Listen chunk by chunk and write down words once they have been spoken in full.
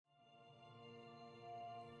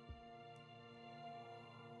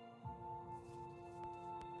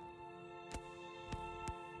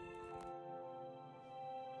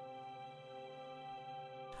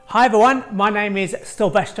Hi everyone, my name is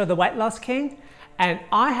Sylvester the Weight Loss King and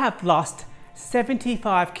I have lost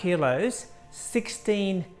 75 kilos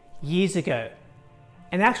 16 years ago.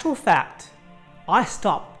 In actual fact, I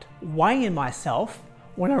stopped weighing myself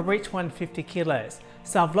when I reached 150 kilos.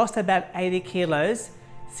 So I've lost about 80 kilos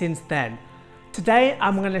since then. Today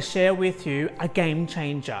I'm going to share with you a game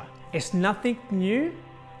changer. It's nothing new,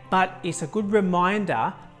 but it's a good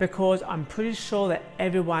reminder because I'm pretty sure that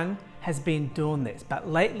everyone has been doing this. But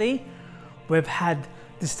lately, we've had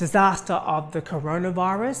this disaster of the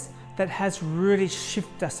coronavirus that has really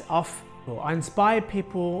shifted us off. I inspired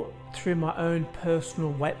people through my own personal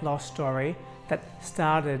weight loss story that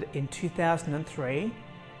started in 2003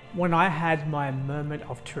 when I had my moment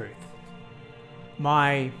of truth.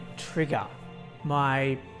 My trigger,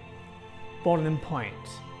 my boiling point,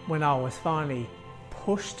 when I was finally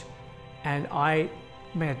pushed and I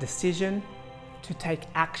made a decision to take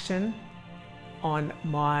action on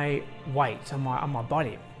my weight, on my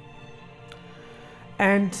body.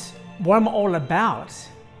 And what I'm all about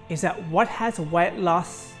is that what has weight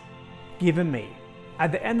loss given me?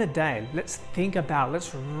 At the end of the day, let's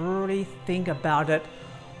really think about it,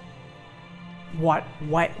 what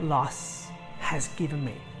weight loss has given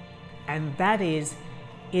me. And that is,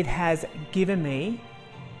 it has given me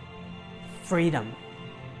freedom.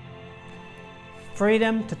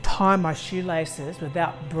 Freedom to tie my shoelaces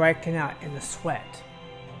without breaking out in a sweat.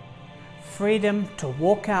 Freedom to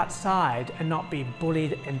walk outside and not be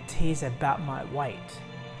bullied and teased about my weight.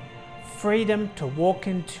 Freedom to walk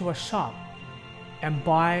into a shop and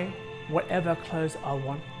buy whatever clothes I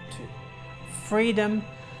want to. Freedom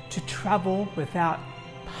to travel without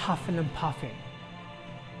huffing and puffing.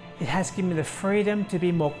 It has given me the freedom to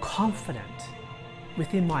be more confident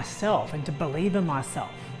within myself and to believe in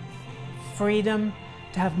myself. Freedom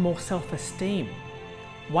to have more self-esteem.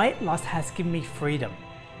 Weight loss has given me freedom.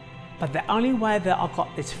 But the only way that I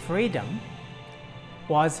got this freedom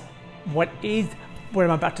was what I'm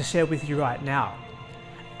about to share with you right now.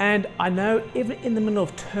 And I know even in the middle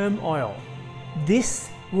of turmoil, this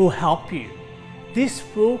will help you. This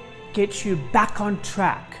will get you back on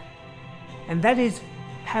track. And that is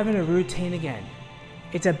having a routine again.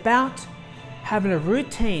 It's about having a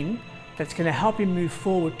routine that's going to help you move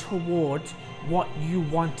forward towards what you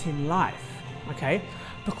want in life, okay?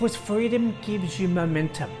 Because freedom gives you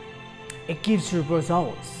momentum. It gives you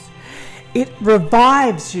results. It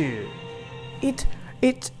revives you. It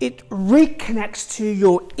reconnects to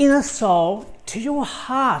your inner soul, to your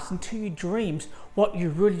heart and to your dreams, what you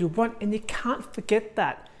really want. And you can't forget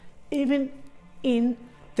that. Even in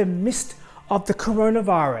the midst of the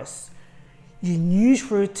coronavirus, you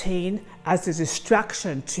use routine as a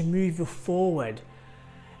distraction to move you forward.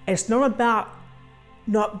 It's not about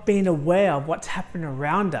not being aware of what's happening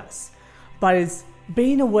around us, but it's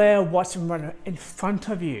being aware of what's in front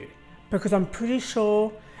of you. Because I'm pretty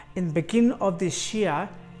sure in the beginning of this year,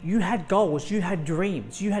 you had goals, you had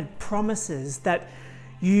dreams, you had promises that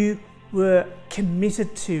you were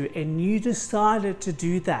committed to, and you decided to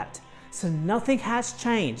do that. So nothing has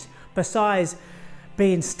changed besides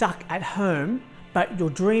being stuck at home, but your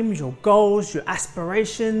dreams, your goals, your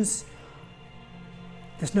aspirations,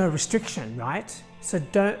 there's no restriction, right? So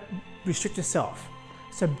don't restrict yourself.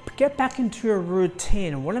 So get back into a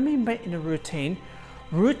routine. And what I mean by in a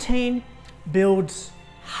routine builds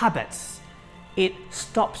habits. It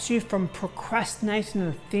stops you from procrastinating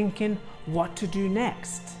and thinking what to do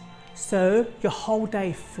next. So your whole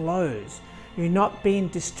day flows. You're not being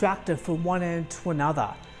distracted from one end to another.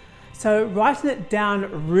 So writing it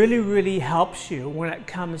down really helps you when it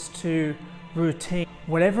comes to routine.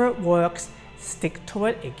 Whatever it works, stick to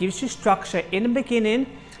it. It gives you structure. In the beginning,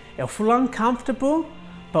 it'll feel uncomfortable,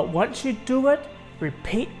 but once you do it,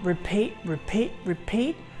 repeat,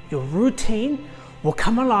 your routine will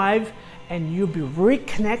come alive and you'll be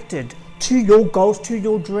reconnected to your goals, to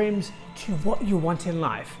your dreams, to what you want in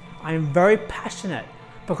life. I am very passionate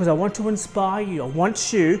because I want to inspire you. I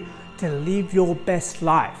want you to live your best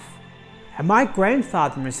life. And my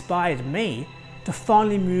grandfather inspired me to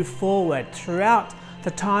finally move forward. Throughout the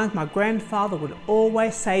times, my grandfather would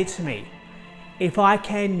always say to me, if I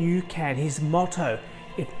can, you can. His motto,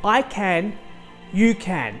 if I can, you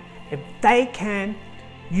can. If they can,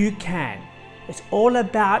 you can. It's all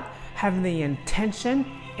about having the intention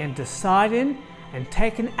and deciding and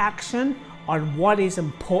taking action on what is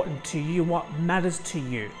important to you, what matters to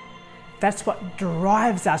you. That's what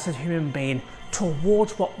drives us as human beings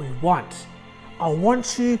towards what we want. I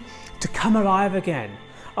want you to come alive again.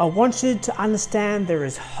 I want you to understand there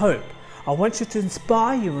is hope. I want you to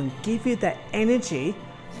inspire you and give you that energy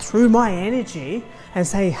through my energy and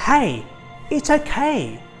say, hey, it's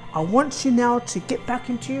okay. I want you now to get back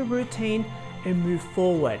into your routine and move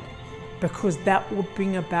forward, because that will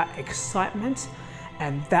bring about excitement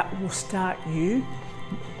and that will start you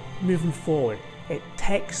moving forward. It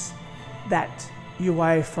takes that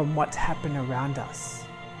away from what's happened around us.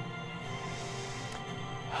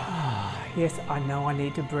 Yes, I know I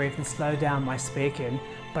need to breathe and slow down my speaking,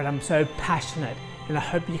 but I'm so passionate and I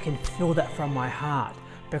hope you can feel that from my heart,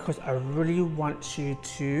 because I really want you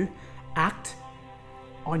to act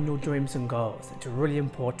on your dreams and goals. It's really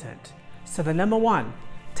important. So the number one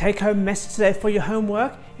take home message today for your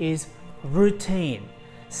homework is routine.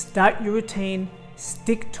 Start your routine,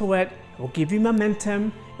 stick to it. It will give you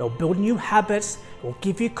momentum, it will build new habits, it will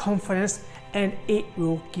give you confidence, and it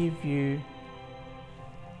will give you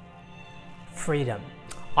freedom.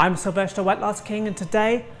 I'm Sylvester Weight Loss King, and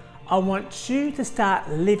today I want you to start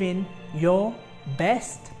living your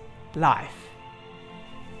best life.